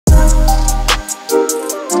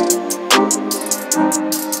Hey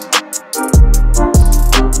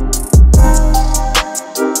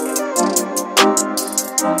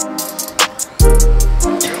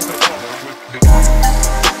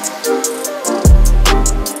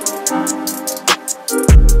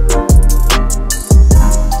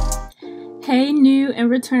new and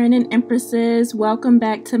returning empresses, welcome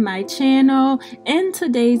back to my channel. In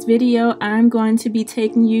today's video I'm going to be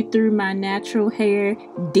taking you through my natural hair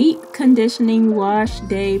deep conditioning wash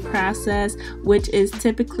day process, which is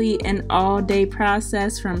typically an all-day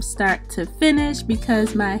process from start to finish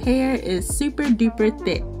because my hair is super duper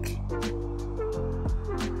thick.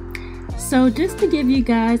 So just to give you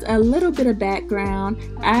guys a little bit of background,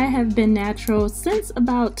 I have been natural since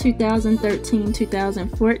about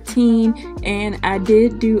 2013-2014, and I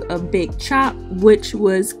did do a big chop, which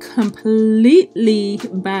was completely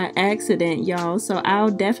by accident, y'all. So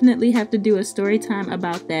I'll definitely have to do a story time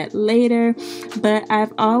about that later. But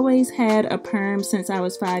I've always had a perm since I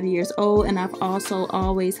was 5 years old, and I've also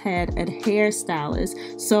always had a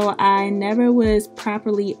hairstylist. So I never was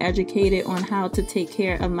properly educated on how to take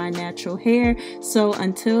care of my natural hair. So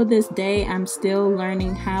until this day, I'm still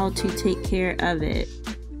learning how to take care of it.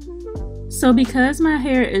 So because my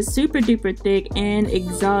hair is super duper thick and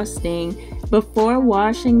exhausting, before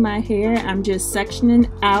washing my hair, I'm just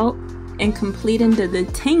sectioning out and completing the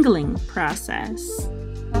detangling process.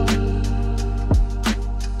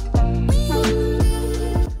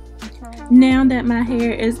 Now that my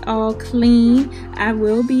hair is all clean, I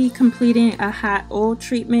will be completing a hot oil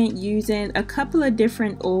treatment using a couple of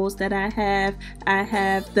different oils that I have. I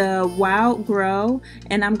have the Wild Grow,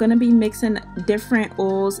 and I'm going to be mixing different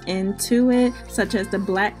oils into it, such as the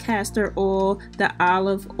black castor oil, the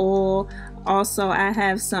olive oil. Also, I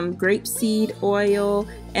have some grapeseed oil,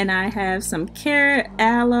 and I have some carrot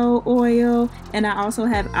aloe oil, and I also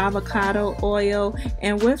have avocado oil.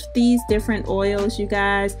 And with these different oils, you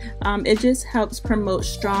guys, it just helps promote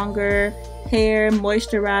stronger hair,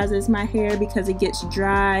 moisturizes my hair because it gets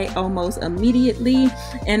dry almost immediately.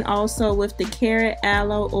 And also with the carrot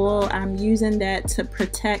aloe oil, I'm using that to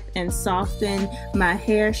protect and soften my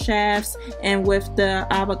hair shafts. And with the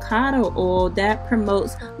avocado oil, that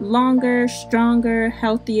promotes longer, stronger,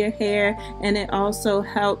 healthier hair, and it also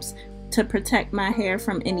helps to protect my hair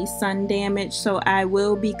from any sun damage. So I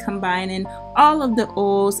will be combining all of the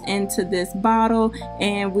oils into this bottle,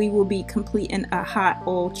 and we will be completing a hot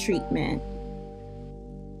oil treatment.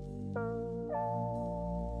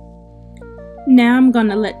 Now I'm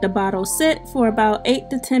gonna let the bottle sit for about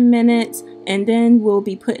 8 to 10 minutes, and then we'll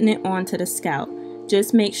be putting it onto the scalp.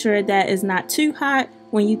 Just make sure that it's not too hot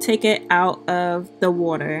when you take it out of the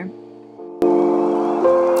water.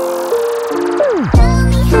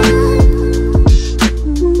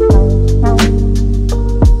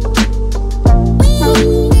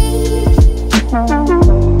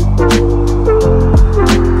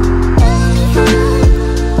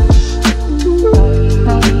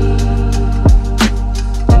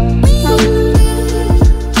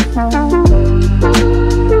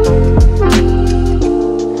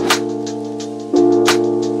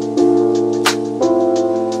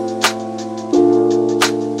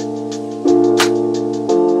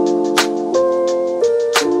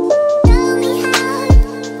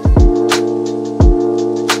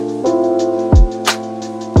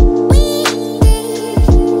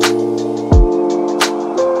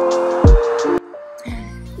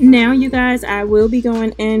 Now you guys, I will be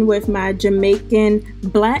going in with my Jamaican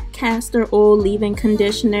black castor oil leave-in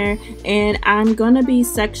conditioner, and I'm gonna be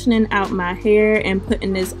sectioning out my hair and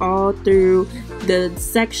putting this all through the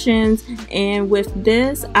sections. And with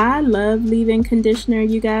this, I love leave-in conditioner,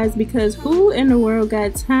 you guys, because who in the world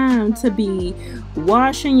got time to be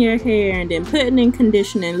washing your hair and then putting in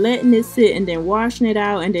conditioner and letting it sit and then washing it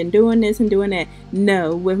out and then doing this and doing that?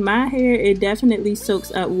 No, with my hair, it definitely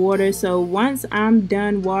soaks up water. So once I'm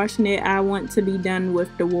done washing it, I want to be done with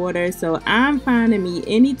the water. So I'm finding me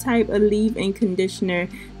any type of leave-in conditioner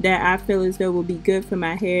that I feel as though will be good for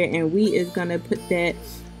my hair, and we is gonna put that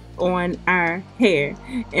on our hair.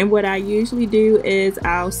 And what I usually do is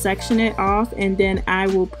I'll section it off, and then I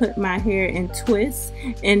will put my hair in twists,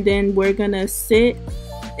 and then we're gonna sit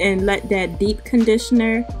and let that deep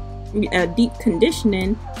conditioning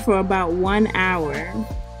for about 1 hour.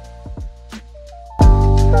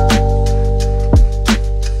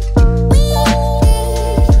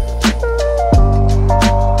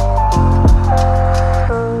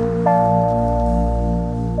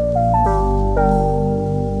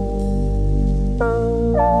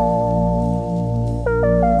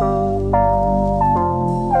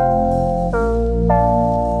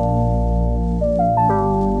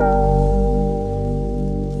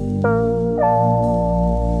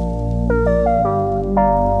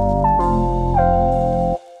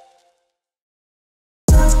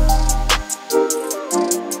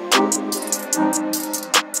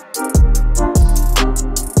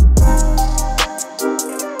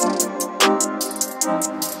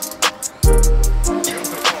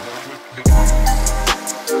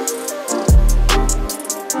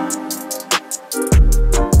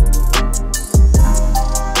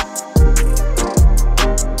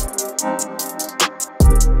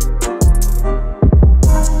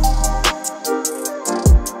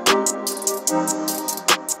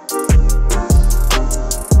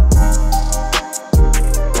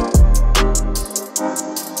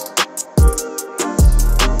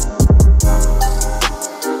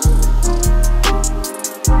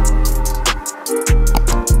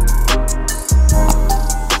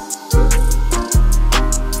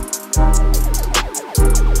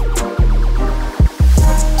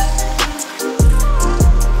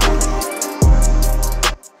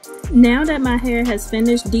 Now that my hair has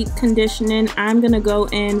finished deep conditioning, I'm going to go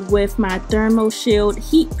in with my Thermo Shield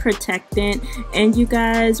heat protectant. And you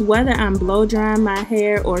guys, whether I'm blow drying my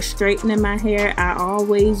hair or straightening my hair, I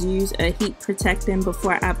always use a heat protectant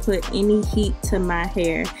before I put any heat to my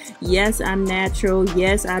hair. Yes, I'm natural.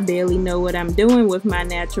 Yes, I barely know what I'm doing with my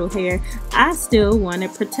natural hair. I still want to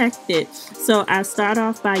protect it. So I start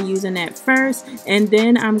off by using that first, and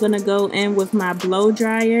then I'm going to go in with my blow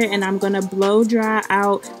dryer and I'm going to blow dry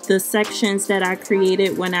out the sections that I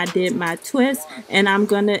created when I did my twist, and I'm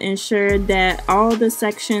going to ensure that all the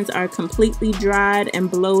sections are completely dried and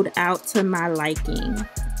blowed out to my liking.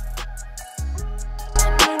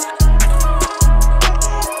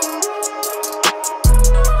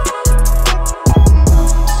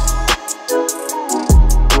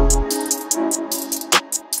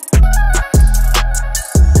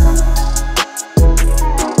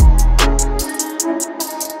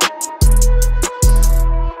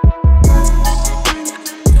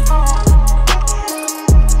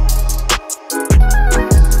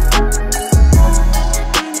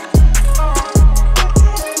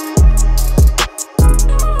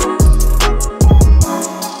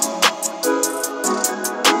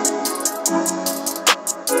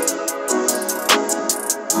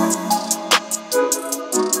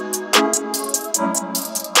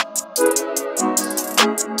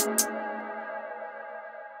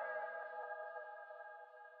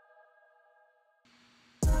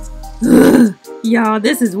 Y'all,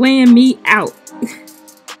 this is weighing me out.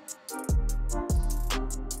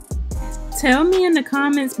 Tell me in the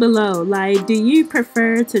comments below, like, do you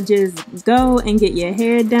prefer to just go and get your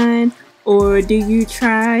hair done, or do you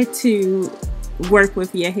try to work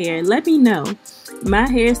with your hair? Let me know. My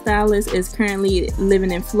hairstylist is currently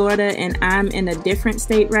living in Florida and I'm in a different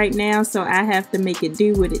state right now, so I have to make it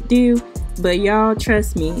do what it do. But y'all,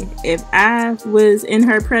 trust me, if I was in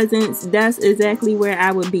her presence, that's exactly where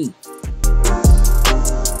I would be.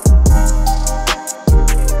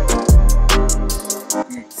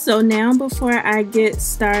 So now, before I get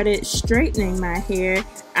started straightening my hair,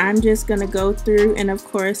 I'm just going to go through and of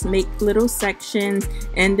course make little sections,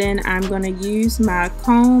 and then I'm going to use my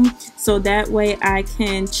comb so that way I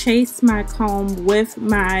can chase my comb with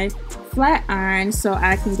my flat iron so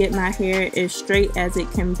I can get my hair as straight as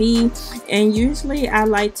it can be. And usually I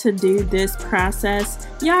like to do this process.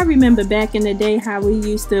 Y'all remember back in the day how we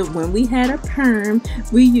used to, when we had a perm,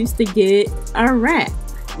 we used to get a wrap.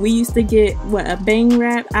 We used to get, what, a bang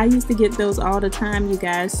wrap? I used to get those all the time, you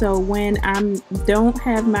guys. So when I don't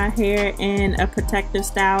have my hair in a protective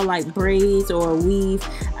style like braids or weave,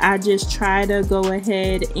 I just try to go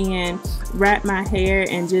ahead and wrap my hair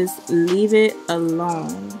and just leave it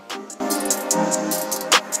alone.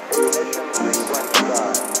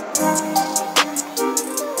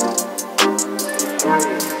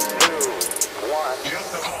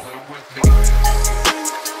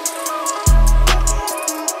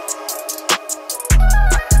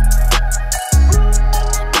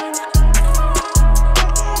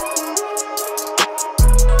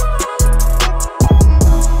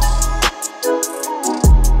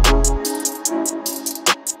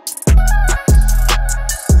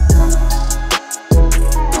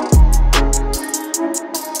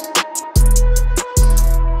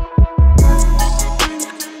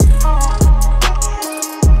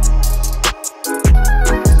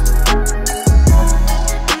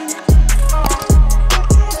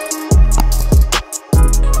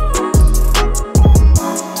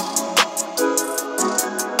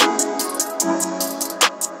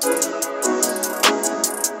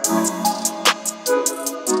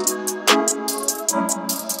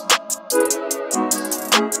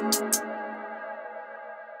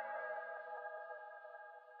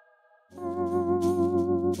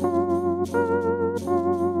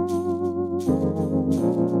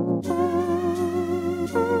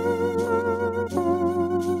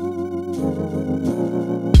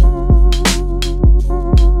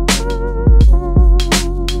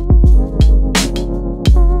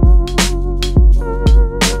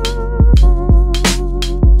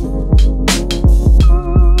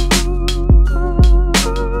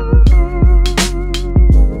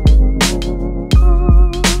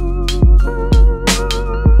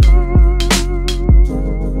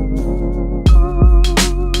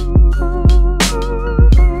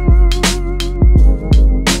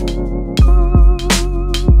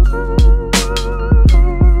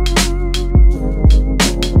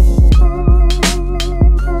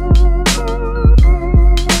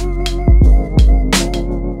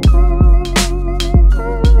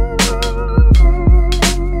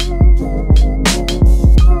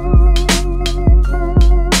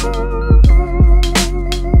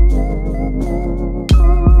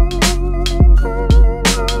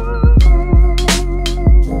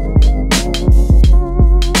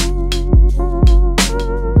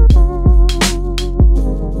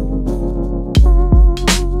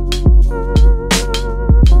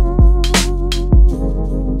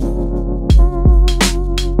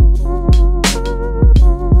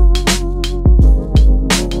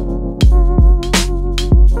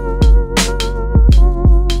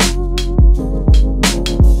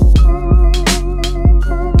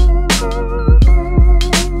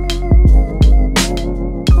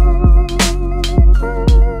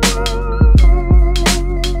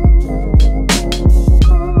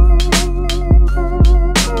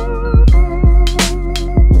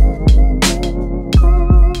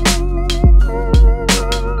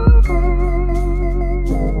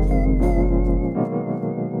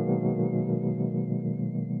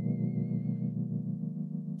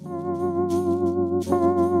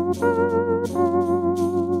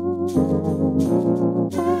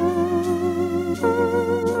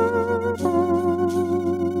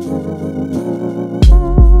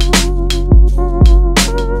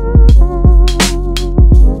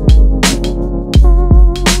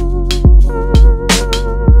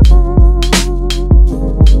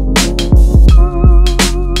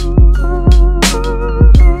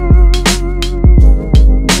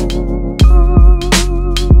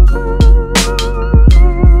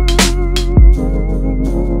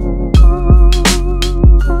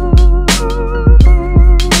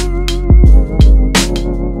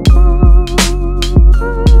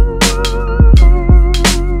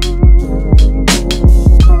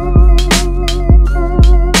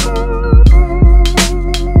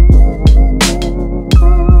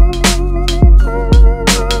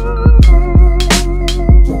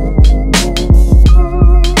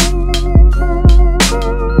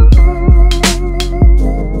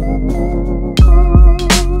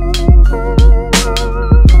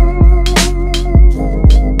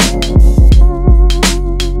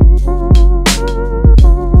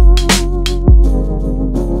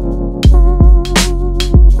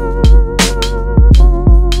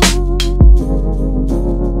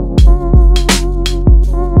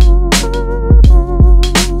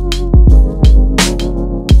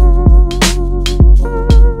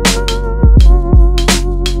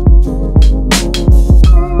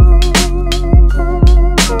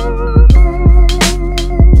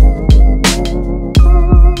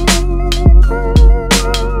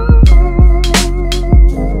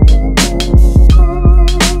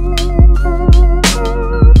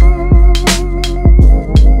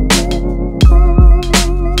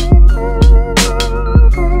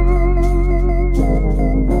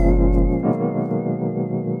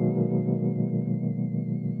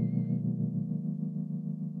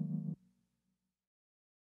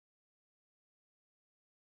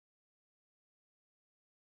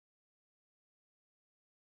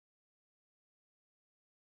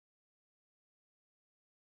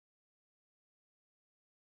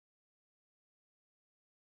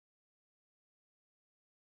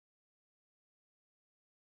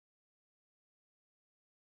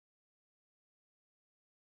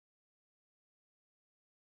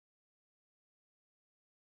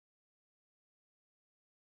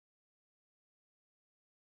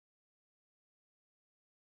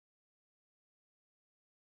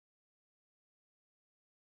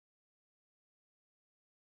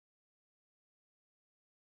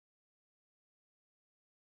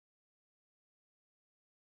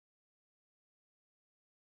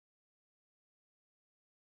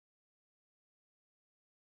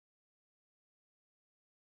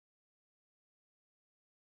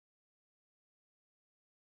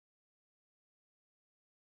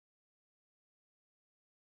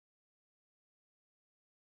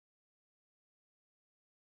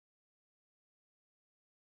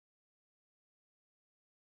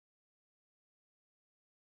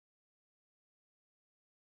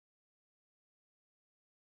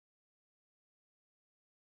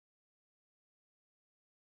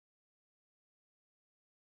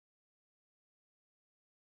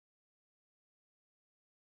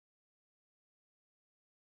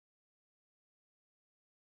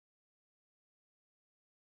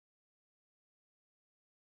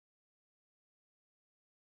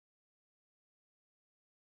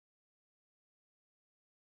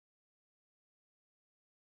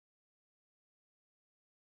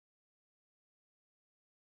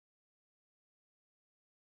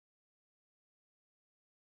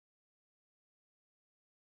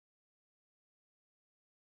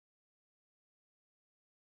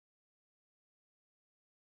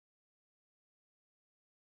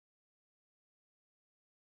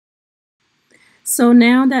 So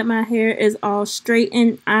now that my hair is all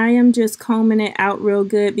straightened, I am just combing it out real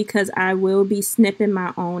good because I will be snipping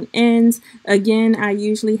my own ends. Again, I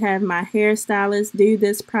usually have my hairstylist do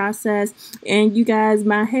this process. And you guys,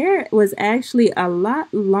 my hair was actually a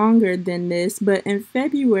lot longer than this, but in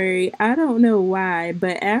February, I don't know why,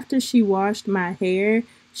 but after she washed my hair,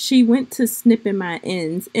 she went to snipping my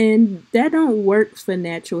ends, and that don't work for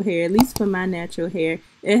natural hair, at least for my natural hair.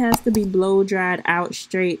 It has to be blow dried out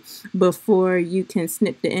straight before you can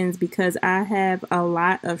snip the ends because I have a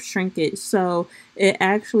lot of shrinkage. So it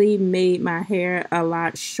actually made my hair a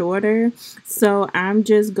lot shorter. So I'm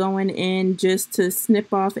just going in just to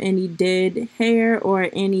snip off any dead hair or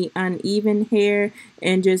any uneven hair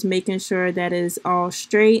and just making sure that is all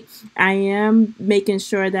straight. I am making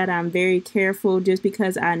sure that I'm very careful just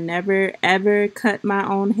because I never ever cut my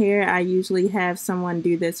own hair. I usually have someone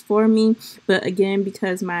do this for me. But again,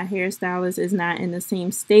 because my hairstylist is not in the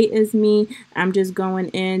same state as me, I'm just going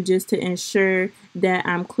in just to ensure that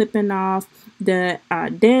I'm clipping off the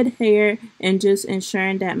dead hair and just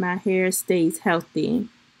ensuring that my hair stays healthy.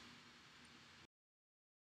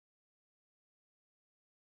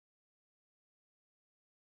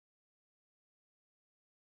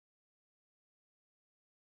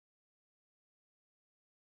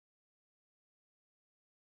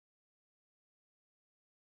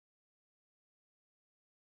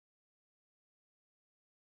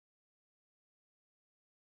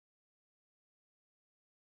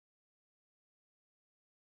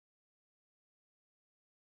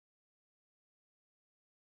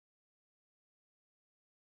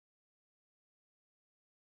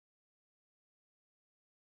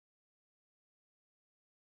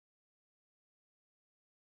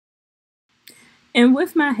 And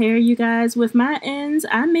with my hair, you guys, with my ends,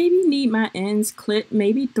 I maybe need my ends clipped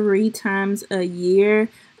maybe 3 times a year.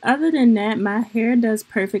 Other than that, my hair does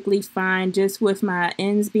perfectly fine just with my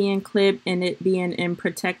ends being clipped and it being in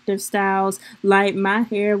protective styles. Like my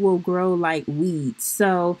hair will grow like weeds.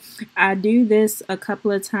 So I do this a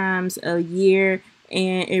couple of times a year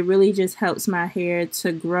and it really just helps my hair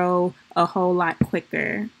to grow a whole lot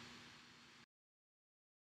quicker.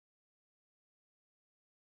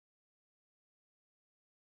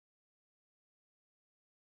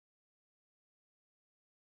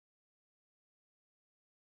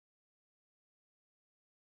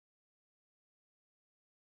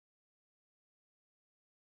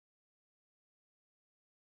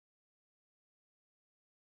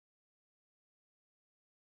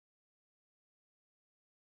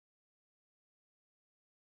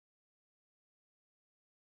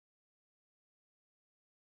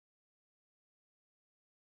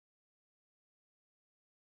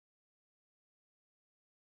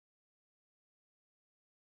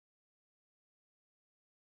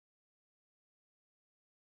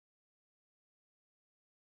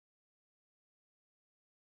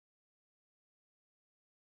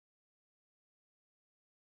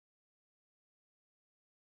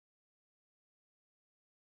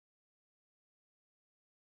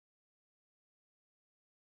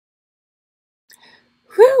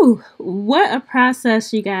 Whew, what a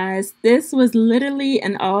process, you guys. This was literally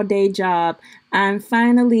an all-day job. I'm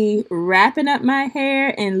finally wrapping up my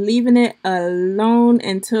hair and leaving it alone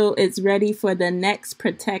until it's ready for the next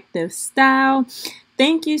protective style.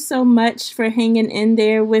 Thank you so much for hanging in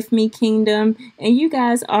there with me, Kingdom. And you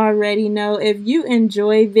guys already know if you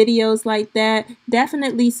enjoy videos like that,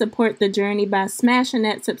 definitely support the journey by smashing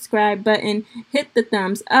that subscribe button, hit the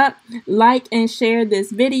thumbs up, like and share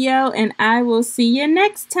this video, and I will see you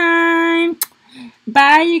next time.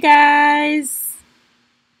 Bye, you guys.